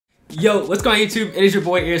Yo, what's going on YouTube? It is your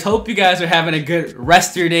boy Ears. Hope you guys are having a good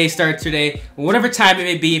rest of your day, start today, whatever time it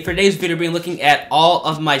may be. For today's video, we're looking at all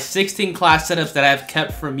of my 16 class setups that I've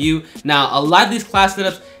kept from you. Now, a lot of these class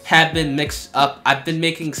setups have been mixed up. I've been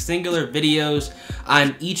making singular videos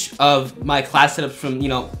on each of my class setups from,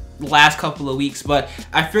 the last couple of weeks, but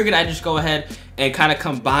I figured I'd just go ahead and kind of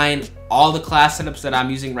combine all the class setups that I'm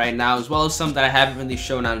using right now, as well as some that I haven't really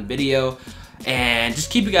shown on video, and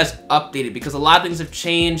just keep you guys updated because a lot of things have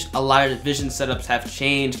changed. A lot of division setups have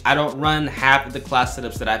changed. I don't run half of the class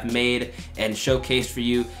setups that I've made and showcased for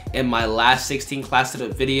you in my last 16 class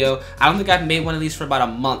setup video. I don't think I've made one of these for about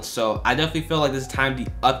a month, so I definitely feel like this is time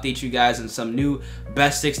to update you guys on some new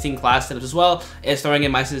best 16 class setups, as well as throwing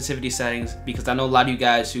in my sensitivity settings, because I know a lot of you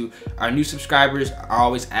guys who are new subscribers are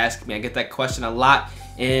always asking me. I get that question a lot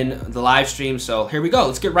in the live stream, so here we go.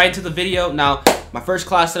 Let's get right into the video. Now, my first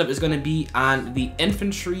class setup is going to be on the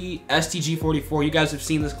Infantry STG-44. You guys have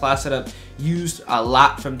seen this class setup used a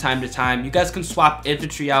lot from time to time. You guys can swap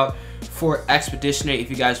Infantry out for Expeditionary if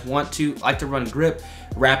you guys want to. I like to run grip,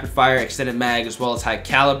 rapid fire, extended mag, as well as high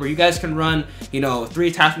caliber. You guys can run, 3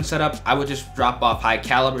 attachment setup. I would just drop off high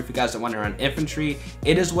caliber if you guys don't want to run infantry.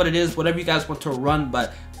 It is what it is, whatever you guys want to run,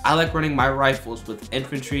 but I like running my rifles with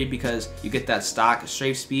infantry because you get that stock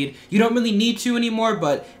strafe speed. You don't really need to anymore,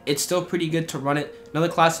 but it's still pretty good to run it. Another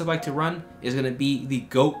class I like to run is going to be the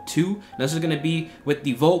GOAT 2. Now, this is going to be with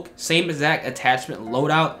the Volk, same exact attachment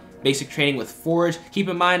loadout, basic training with Forge. Keep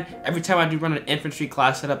in mind, every time I do run an infantry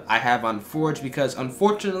class setup, I have on Forge because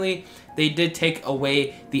unfortunately, they did take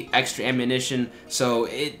away the extra ammunition. So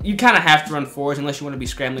you kind of have to run Forge unless you want to be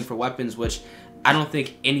scrambling for weapons, which I don't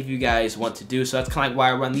think any of you guys want to do. So that's kind of like why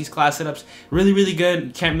I run these class setups. Really, really good. You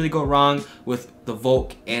can't really go wrong with the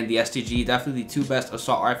Volk and the STG. Definitely the 2 best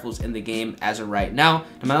assault rifles in the game as of right now.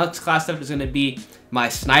 And my next class setup is going to be my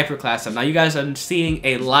sniper class setup. Now, you guys are seeing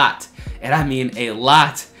a lot, and I mean a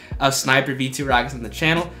lot, of sniper V2 rockets on the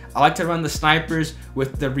channel. I like to run the snipers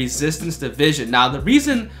with the Resistance Division. Now, the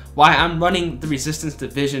reason why I'm running the Resistance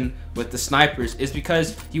Division with the snipers is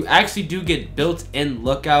because you actually do get built-in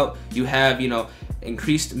lookout. You have,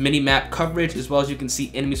 increased mini-map coverage, as well as you can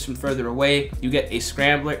see enemies from further away. You get a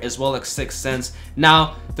scrambler as well as 6th sense.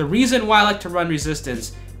 Now, the reason why I like to run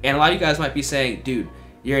Resistance, and a lot of you guys might be saying, dude,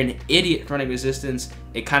 you're an idiot running Resistance,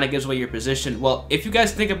 it kind of gives away your position. Well, if you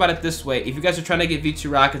guys think about it this way, if you guys are trying to get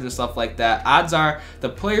V2 rockets and stuff like that, odds are the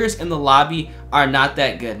players in the lobby are not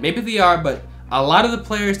that good. Maybe they are, but a lot of the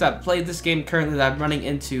players that play this game currently that I'm running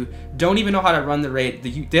into don't even know how to run the raid.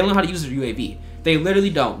 They don't know how to use their UAV. They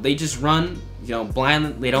literally don't. They just run,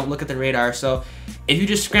 blindly. They don't look at the radar. So if you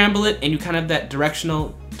just scramble it and you kind of have that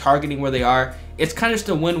directional targeting where they are, it's kind of just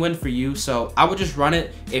a win-win for you. So I would just run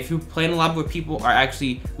it. If you play in a lobby where people are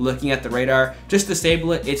actually looking at the radar, just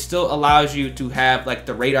disable it. It still allows you to have like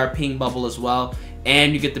the radar ping bubble as well,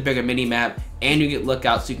 and you get the bigger mini map, and you get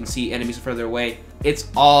lookout so you can see enemies further away. It's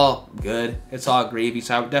all good. It's all gravy.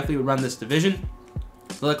 So I would definitely run this division.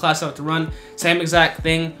 Another class I have to run, same exact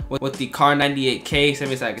thing with the Car 98K,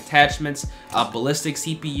 same exact attachments, ballistic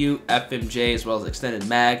CPU, FMJ, as well as extended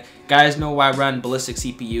mag. Guys know why I run ballistic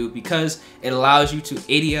CPU, because it allows you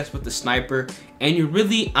to ADS with the sniper, and you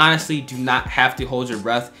really honestly do not have to hold your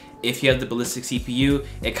breath. If you have the ballistic CPU,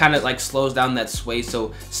 it kind of like slows down that sway,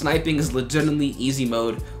 so sniping is legitimately easy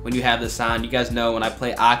mode when you have this on. You guys know when I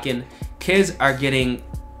play Aachen, kids are getting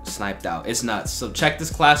sniped out. It's nuts. So check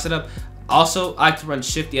this class setup. Also, I like to run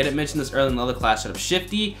Shifty. I didn't mention this earlier in the other class setup.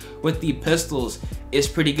 Shifty with the pistols is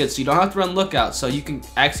pretty good, so you don't have to run Lookout. So you can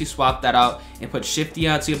actually swap that out and put Shifty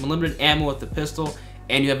on, so you have unlimited ammo with the pistol,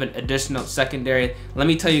 and you have an additional secondary. Let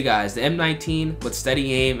me tell you guys, the M19 with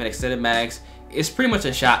steady aim and extended mags is pretty much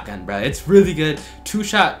a shotgun, bro. It's really good.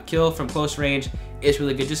 2-shot kill from close range. It's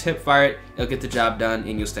really good. Just hip fire it. It'll get the job done,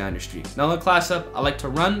 and you'll stay on your streak. Another class up I like to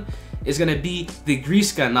run is going to be the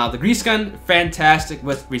Grease Gun. Now, the Grease Gun, fantastic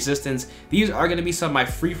with Resistance. These are going to be some of my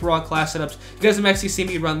free-for-all class setups. You guys have actually seen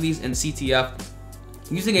me run these in CTF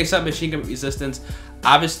using a submachine gun with Resistance.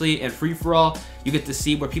 Obviously, in free-for-all, you get to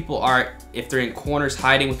see where people are if they're in corners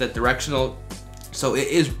hiding with that directional. So it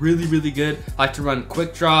is really, really good. I like to run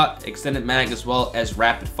quick draw, extended mag, as well as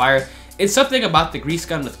rapid fire. It's something about the Grease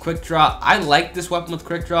Gun with quick draw. I like this weapon with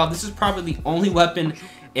quick draw. This is probably the only weapon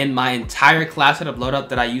in my entire class setup loadout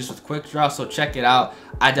that I use with quick draw, so check it out.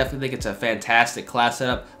 I definitely think it's a fantastic class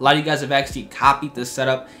setup. A lot of you guys have actually copied this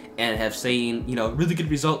setup and have seen, really good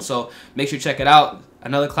results, so make sure you check it out.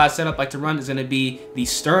 Another class setup I like to run is going to be the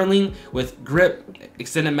Sterling with grip,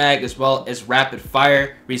 extended mag, as well as rapid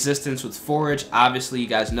fire, Resistance with Forge. Obviously, you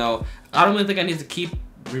guys know I don't really think I need to keep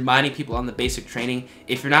reminding people on the basic training,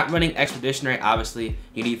 if you're not running Expeditionary, obviously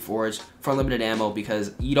you need Forge for unlimited ammo,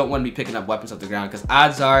 because you don't want to be picking up weapons off the ground, because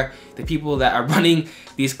odds are the people that are running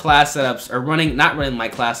these class setups, or not running my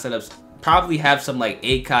class setups, probably have some like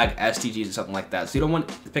ACOG STGs or something like that. So you don't want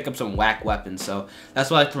to pick up some whack weapons. So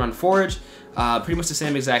that's why I like to run Forge. Pretty much the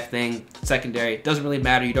same exact thing. Secondary, doesn't really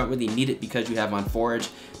matter. You don't really need it because you have on Forge.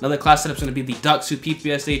 Another class setup is going to be the Duck Suit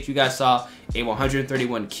PPSH. You guys saw a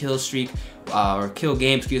 131 kill streak, or kill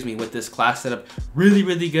game, excuse me, with this class setup. Really,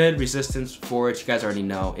 really good. Resistance, Forge, you guys already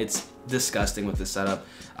know. It's disgusting with this setup.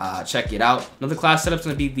 Check it out. Another class setup is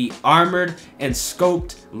going to be the Armored and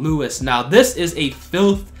Scoped Lewis. Now, this is a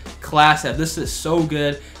filth class setup. This is so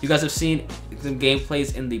good. You guys have seen some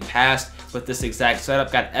gameplays in the past with this exact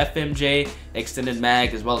setup. Got FMJ, extended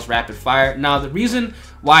mag, as well as rapid fire. Now, the reason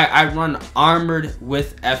why I run Armored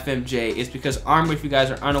with FMJ is because Armored, if you guys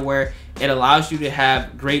are unaware, it allows you to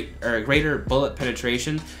have greater bullet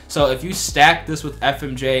penetration. So if you stack this with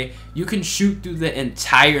FMJ, you can shoot through the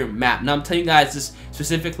entire map. Now, I'm telling you guys this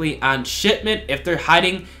specifically on shipment. If they're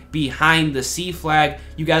hiding behind the C flag,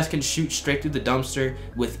 you guys can shoot straight through the dumpster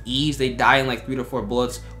with ease. They die in like 3 to 4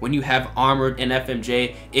 bullets when you have Armored and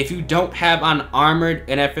FMJ. If you don't have on Armored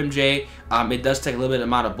and FMJ, it does take a little bit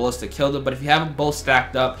amount of bullets to kill them, but if you have them both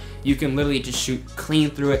stacked up, you can literally just shoot clean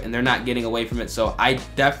through it and they're not getting away from it. So I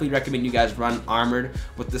definitely recommend you guys run Armored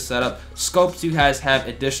with this setup. Scopes, you guys have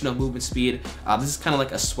additional movement speed. This is kind of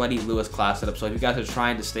like a sweaty Lewis class setup, so if you guys are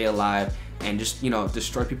trying to stay alive and just, you know,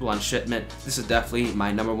 destroy people on shipment, this is definitely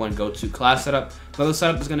my #1 go-to class setup. Another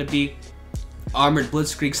setup is going to be Armored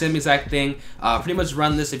Blitzkrieg, same exact thing. Pretty much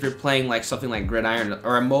run this if you're playing like something like Gridiron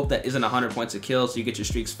or a mode that isn't 100 points of kill, so you get your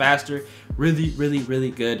streaks faster. Really, really, really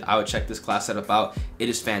good. I would check this class setup out. It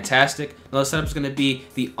is fantastic. Another setup is going to be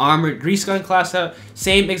the Armored Grease Gun class setup.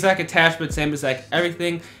 Same exact attachment, same exact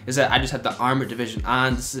everything, is that I just have the Armored Division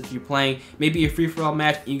on. This is if you're playing maybe a free-for-all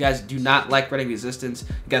match and you guys do not like running Resistance,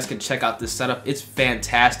 you guys can check out this setup. It's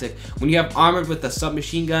fantastic. When you have Armored with the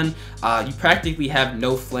submachine gun, you practically have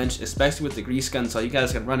no flinch, especially with the Grease Gun, so you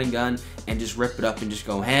guys can run and gun and just rip it up and just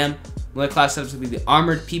go ham. Another class setup is going to be the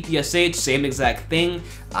Armored PPSH, same exact thing.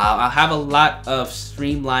 I'll have a lot of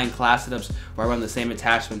streamlined class setups where I run the same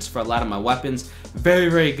attachments for a lot of my weapons. Very,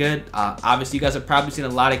 very good. Obviously, you guys have probably seen a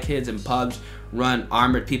lot of kids in pubs run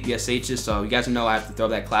Armored PPSHs, so you guys know I have to throw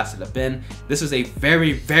that class setup in. This is a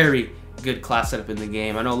very, very good class setup in the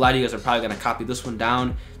game. I know a lot of you guys are probably going to copy this one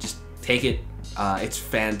down. Just take it. It's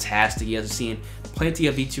fantastic. You guys have seen plenty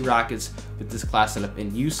of V2 rockets with this class setup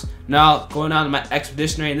in use. Now, going on to my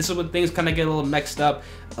Expeditionary, and this is when things kind of get a little mixed up,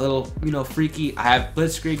 a little, you know, freaky. I have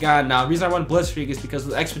Blitzkrieg on. Now, the reason I run Blitzkrieg is because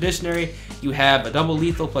with Expeditionary, you have a double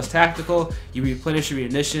lethal plus tactical, you replenish your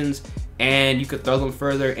munitions, and you could throw them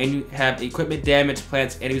further, and you have equipment damage,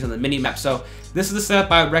 plants, enemies on the mini-map. So this is the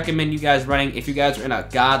setup I would recommend you guys running if you guys are in a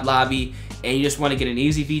God lobby and you just want to get an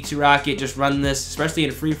easy V2 rocket. Just run this, especially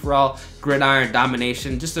in free-for-all, Gridiron,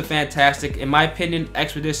 Domination. Just a fantastic, in my opinion,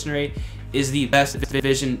 Expeditionary is the best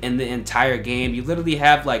division in the entire game. You literally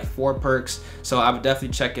have like 4 perks, so I would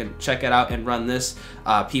definitely check it out and run this.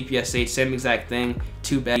 PPSH, same exact thing.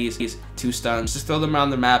 2 baddies, 2 stuns. Just throw them around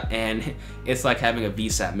the map, and it's like having a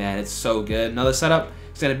VSAT, man. It's so good. Another setup,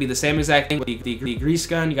 it's going to be the same exact thing with the Grease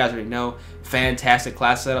Gun. You guys already know, fantastic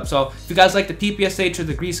class setup. So if you guys like the PPSH or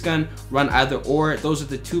the Grease Gun, run either or. Those are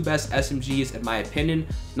the 2 best SMGs in my opinion.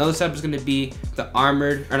 Another setup is going to be the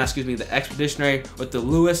Armored, or not, excuse me, the Expeditionary with the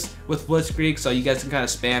Lewis with Blitzkrieg, so you guys can kind of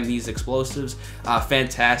spam these explosives.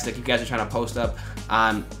 Fantastic. You guys are trying to post up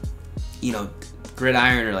on, you know,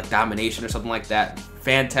 Gridiron or like Domination or something like that.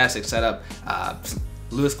 Fantastic setup.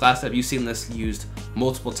 Lewis class setup, you've seen this used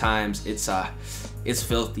multiple times. It's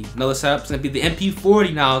filthy. Another setup is going to be the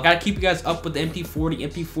MP40 now. Got to keep you guys up with the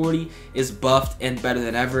MP40. MP40 is buffed and better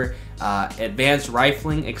than ever. Advanced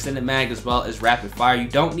rifling, extended mag, as well as rapid fire. You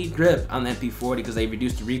don't need grip on the MP40 because they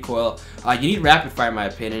reduced the recoil. You need rapid fire in my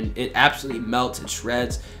opinion. It absolutely melts and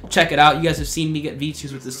shreds. Check it out. You guys have seen me get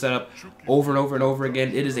V2s with this setup over and over and over again.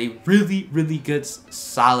 It is a really, really good,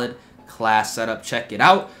 solid class setup. Check it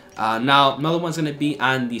out. Now, another one's going to be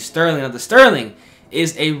on the Sterling. Now, the Sterling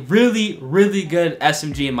is a really, really good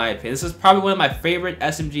SMG in my opinion. This is probably one of my favorite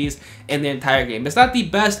SMGs in the entire game. It's not the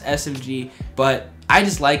best SMG, but I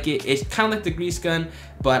just like it. It's kind of like the Grease Gun,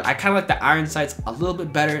 but I kind of like the Iron Sights a little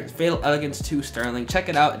bit better. Fatal Elegance 2 Sterling. Check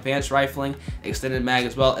it out. Advanced rifling, extended mag,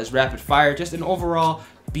 as well as rapid fire. Just an overall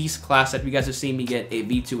beast class setup. You guys have seen me get a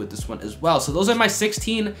V2 with this one as well. So those are my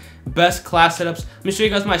 16 best class setups. Let me show you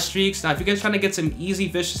guys my streaks. Now, if you guys are trying to get some easy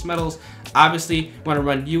vicious medals, obviously you want to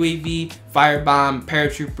run UAV, Firebomb,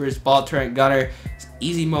 Paratroopers, Ball Turret Gunner.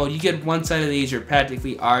 easy mode, you get one set of these, you're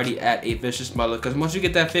practically already at a vicious mother, because once you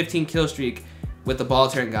get that 15 kill streak with the ball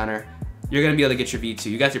turret gunner, you're going to be able to get your V2.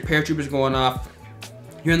 You got your paratroopers going off.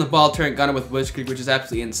 You're in the ball turret gunner with Blitzkrieg, which is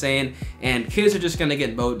absolutely insane, and kids are just going to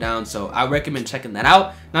get mowed down, so I recommend checking that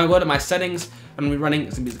out. Now I'm going to go to my settings. I'm going to be running,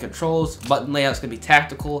 it's going to be the controls, button layout is going to be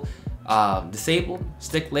tactical, disabled,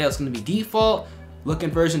 stick layout is going to be default, look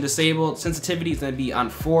inversion disabled, sensitivity is going to be on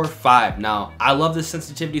 4.5. Now, I love this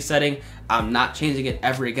sensitivity setting. I'm not changing it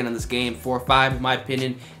ever again in this game. 4.5, in my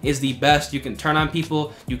opinion, is the best. You can turn on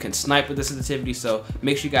people, you can snipe with the sensitivity, so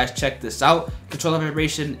make sure you guys check this out. Controller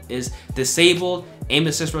vibration is disabled, aim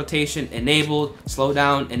assist rotation enabled, slow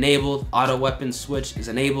down enabled, auto weapon switch is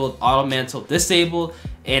enabled, auto mantle disabled,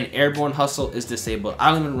 and airborne hustle is disabled.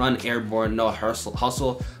 I don't even run airborne, no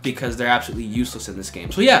hustle, because they're absolutely useless in this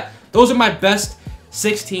game. So yeah, those are my best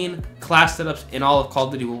 16 class setups in all of Call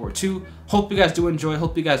of Duty World War II. Hope you guys do enjoy.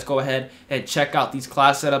 Hope you guys go ahead and check out these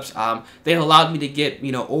class setups. They allowed me to get,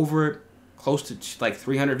 you know, over close to like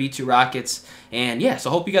 300 V2 rockets. And yeah, so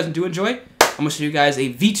hope you guys do enjoy. I'm gonna show you guys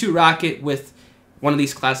a V2 rocket with one of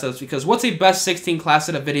these class setups, because what's a best 16 class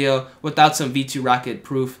setup video without some V2 rocket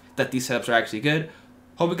proof that these setups are actually good?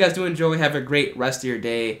 Hope you guys do enjoy. Have a great rest of your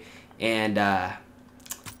day. And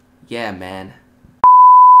yeah, man.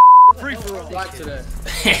 Free for all. Today.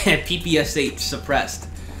 PPSH suppressed.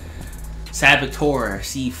 Saboteur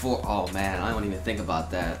C4. Oh man, I don't even think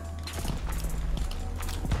about that.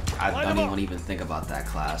 I don't even think about that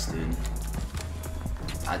class, dude.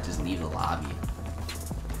 I just leave the lobby.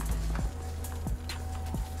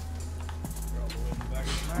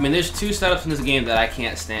 I mean, there's 2 setups in this game that I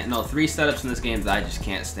can't stand. No, 3 setups in this game that I just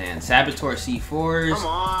can't stand. Saboteur C4s. Come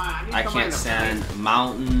on, I can't stand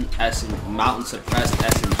mountain suppressed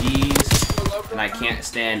SMGs, and I can't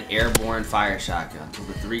stand airborne fire shotgun. So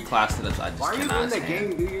the 3 class setups I just cannot stand. Why are you in the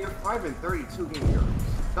game, dude? You're 5 and 32 game. Your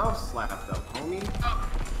stuff slapped up, homie.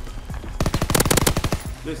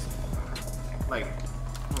 Just like,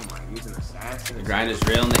 oh my, using assassin. The grind is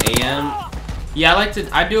real in the AM. Yeah, I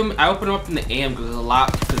open them up in the AM because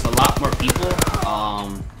there's a lot more people.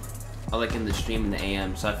 I like in the stream in the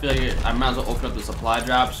AM, so I feel like I might as well open up the supply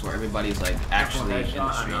drops where everybody's like actually in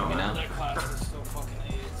the stream, you know? That class is so fucking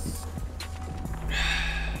ace.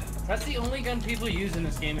 That's the only gun people use in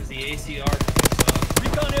this game is the ACR.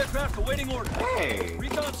 Recon aircraft awaiting order. Hey!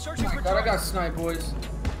 Recon searching for I got sniped, boys.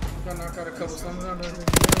 Got knocked out a couple something.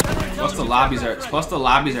 Plus the lobbies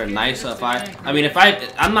are nice. So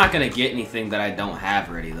I'm not gonna get anything that I don't have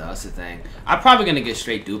already though. That's the thing. I'm probably gonna get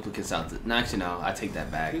straight duplicates out. No, actually no, I take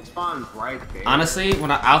that back. Honestly,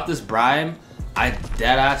 when I out this bribe, I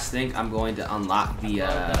deadass think I'm going to unlock the.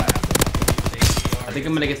 I think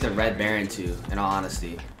I'm gonna get the Red Baron too. In all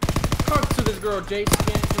honesty. Talk to this girl, Jace.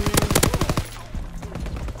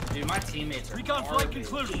 Dude, my teammates are recon flight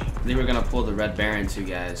concluded. I think we're gonna pull the Red Baron too,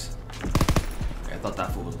 guys. Okay, I thought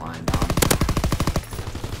that fool was lying down.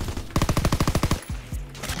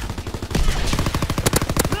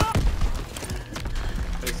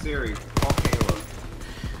 Hey Siri, call Caleb.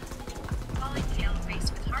 Calling Caleb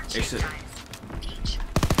faced with hard It's shape a- guys. Peach.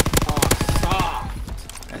 Oh, soft.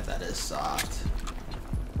 Okay, that is soft.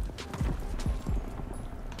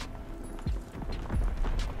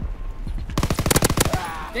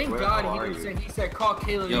 Thank Where God are he didn't you? say. He said call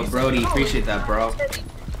Caleb. Yo, He said, Brody, "Oh, appreciate that, bro.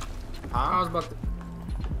 I was about to.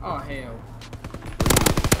 Oh hell.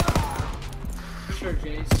 Sure,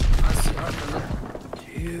 Jace. I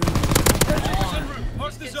see. Dude.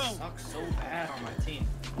 Mark the zone. Sucks so bad on my team.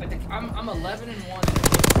 I think I'm 11 and 1, and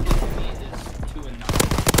the me is 2 and 9.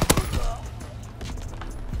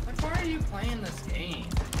 Like, why are you playing this game?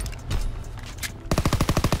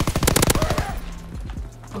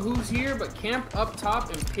 Who's here but camp up top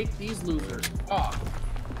and pick these losers off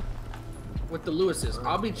with the Lewises.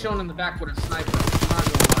 I'll be chilling in the back with a sniper. I'm not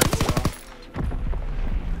gonna lie to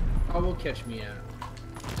y'all. Oh, will catch me at.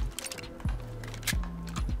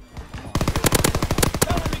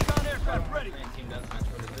 Recon aircraft ready.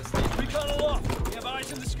 Recon aloft. We have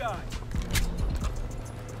eyes in the sky.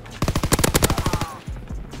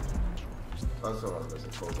 That's what I was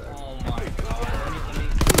missing. Pull back. Oh my god.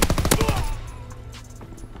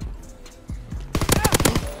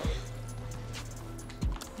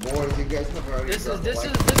 Boys, you guys have already. This is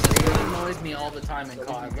what annoys me all the time in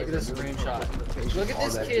COD. Look at this screenshot. Look at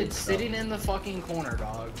this kid sitting in the fucking corner,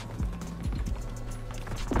 dog.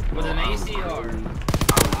 With an ACR.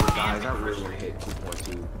 Guys, I really want to hit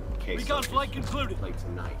 2.2K. Recon flight concluded. Like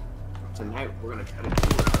tonight. Tonight we're gonna try to do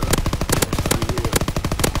it.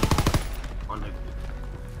 On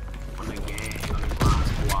the gang, on the Bronze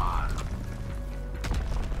Squad.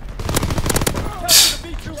 Capture the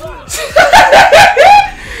B2 round.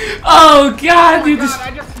 Oh god, dude. God, This...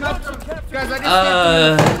 I just sniped him. Guys, I just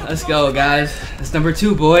sniped him. Let's go, guys. That's number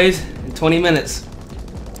 2, boys. In 20 minutes.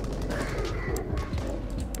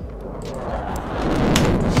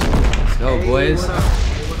 Let's go, boys.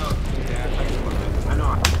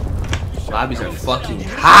 Lobbies are fucking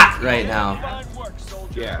hot right now.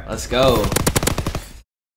 Yeah. Let's go.